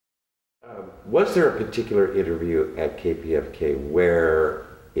Was there a particular interview at KPFK where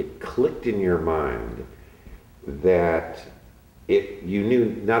it clicked in your mind that you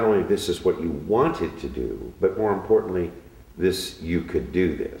knew not only this is what you wanted to do, but more importantly, you could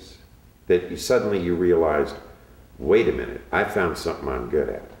do this? That suddenly you realized, wait a minute, I found something I'm good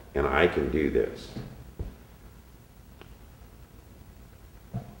at, and I can do this.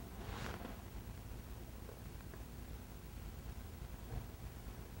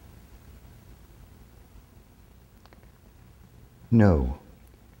 No.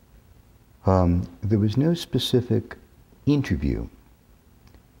 There was no specific interview.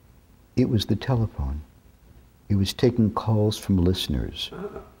 It was the telephone. It was taking calls from listeners.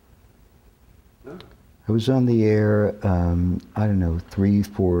 I was on the air, I don't know,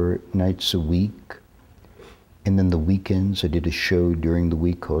 3-4 nights a week. And then the weekends, I did a show during the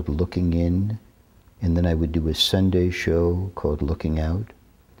week called Looking In. And then I would do a Sunday show called Looking Out.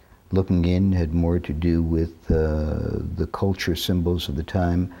 Looking In had more to do with the culture symbols of the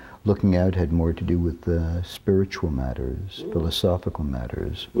time. Looking Out had more to do with spiritual matters, philosophical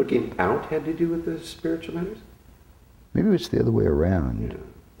matters. Looking Out had to do with the spiritual matters? Maybe it's the other way around.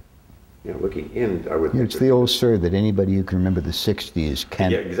 Yeah, Looking In, I would think it's the old story that anybody who can remember the 60s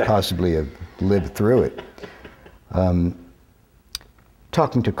can't possibly have lived through it.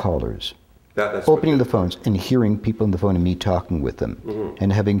 Talking to callers. Opening the phones and hearing people on the phone and me talking with them,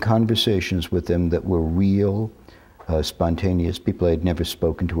 and having conversations with them that were real, spontaneous, people I had never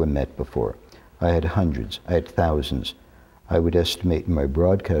spoken to or met before. I had hundreds, I had thousands. I would estimate in my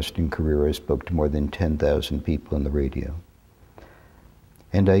broadcasting career I spoke to more than 10,000 people on the radio.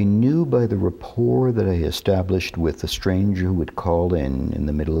 And I knew by the rapport that I established with a stranger who would call in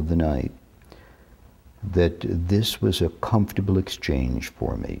the middle of the night that this was a comfortable exchange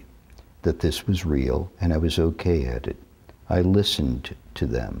for me, that this was real and I was okay at it. I listened to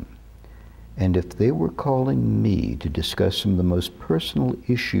them. And if they were calling me to discuss some of the most personal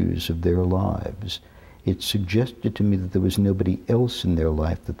issues of their lives, it suggested to me that there was nobody else in their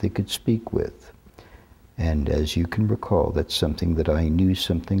life that they could speak with. And as you can recall, that's something that I knew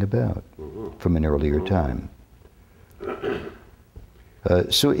something about from an earlier time.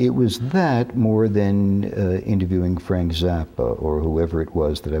 So it was that more than interviewing Frank Zappa or whoever it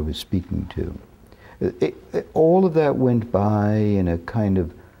was that I was speaking to. All of that went by in a kind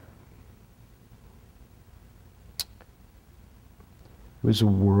of, it was a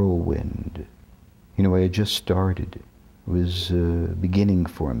whirlwind. You know, I had just started. It was beginning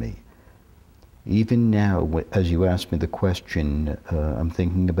for me. Even now, as you asked me the question, I'm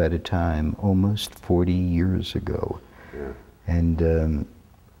thinking about a time almost 40 years ago. Yeah. And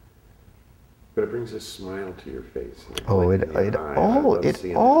but it brings a smile to your face.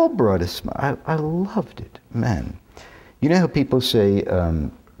 It all brought a smile. I loved it, man. You know how people say,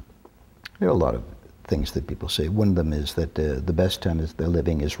 there are a lot of things that people say. One of them is that the best time they're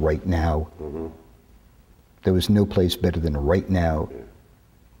living is right now. There was no place better than right now. Yeah.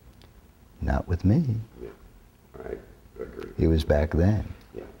 Not with me. Yeah, I agree. It was back then.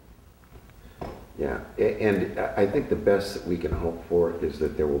 Yeah, and I think the best that we can hope for is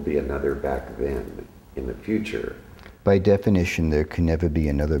that there will be another back then in the future. By definition, there can never be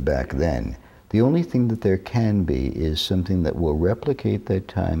another back then. The only thing that there can be is something that will replicate that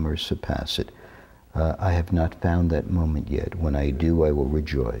time or surpass it. I have not found that moment yet. When I do, I will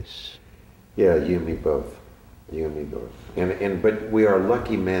rejoice. Yeah, you and me both. You and me both. But we are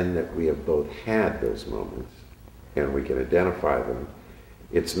lucky men that we have both had those moments, and we can identify them.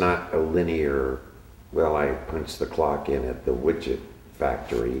 It's not a linear, well, I punched the clock in at the widget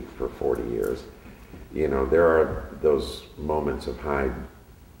factory for 40 years. You know, there are those moments of high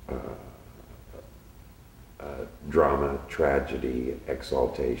drama, tragedy,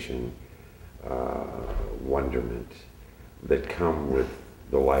 exaltation, wonderment that come with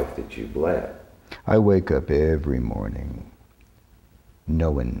the life that you've led. I wake up every morning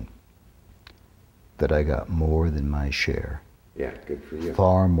knowing that I got more than my share. Yeah, good for you.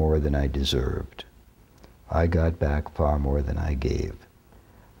 Far more than I deserved. I got back far more than I gave.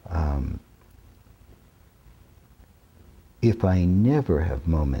 If I never have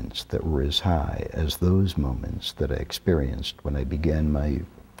moments that were as high as those moments that I experienced when I began my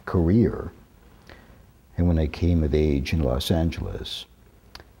career and when I came of age in Los Angeles,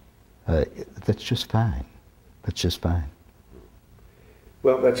 that's just fine. That's just fine.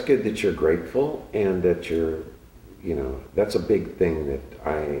 Well, that's good that you're grateful and that you're, you know, that's a big thing that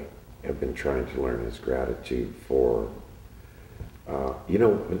I have been trying to learn is gratitude for, you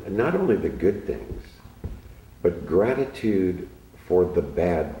know, not only the good things, but gratitude for the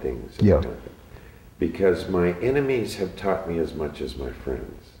bad things that happen. Because my enemies have taught me as much as my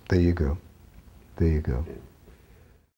friends. There you go. There you go. Yeah.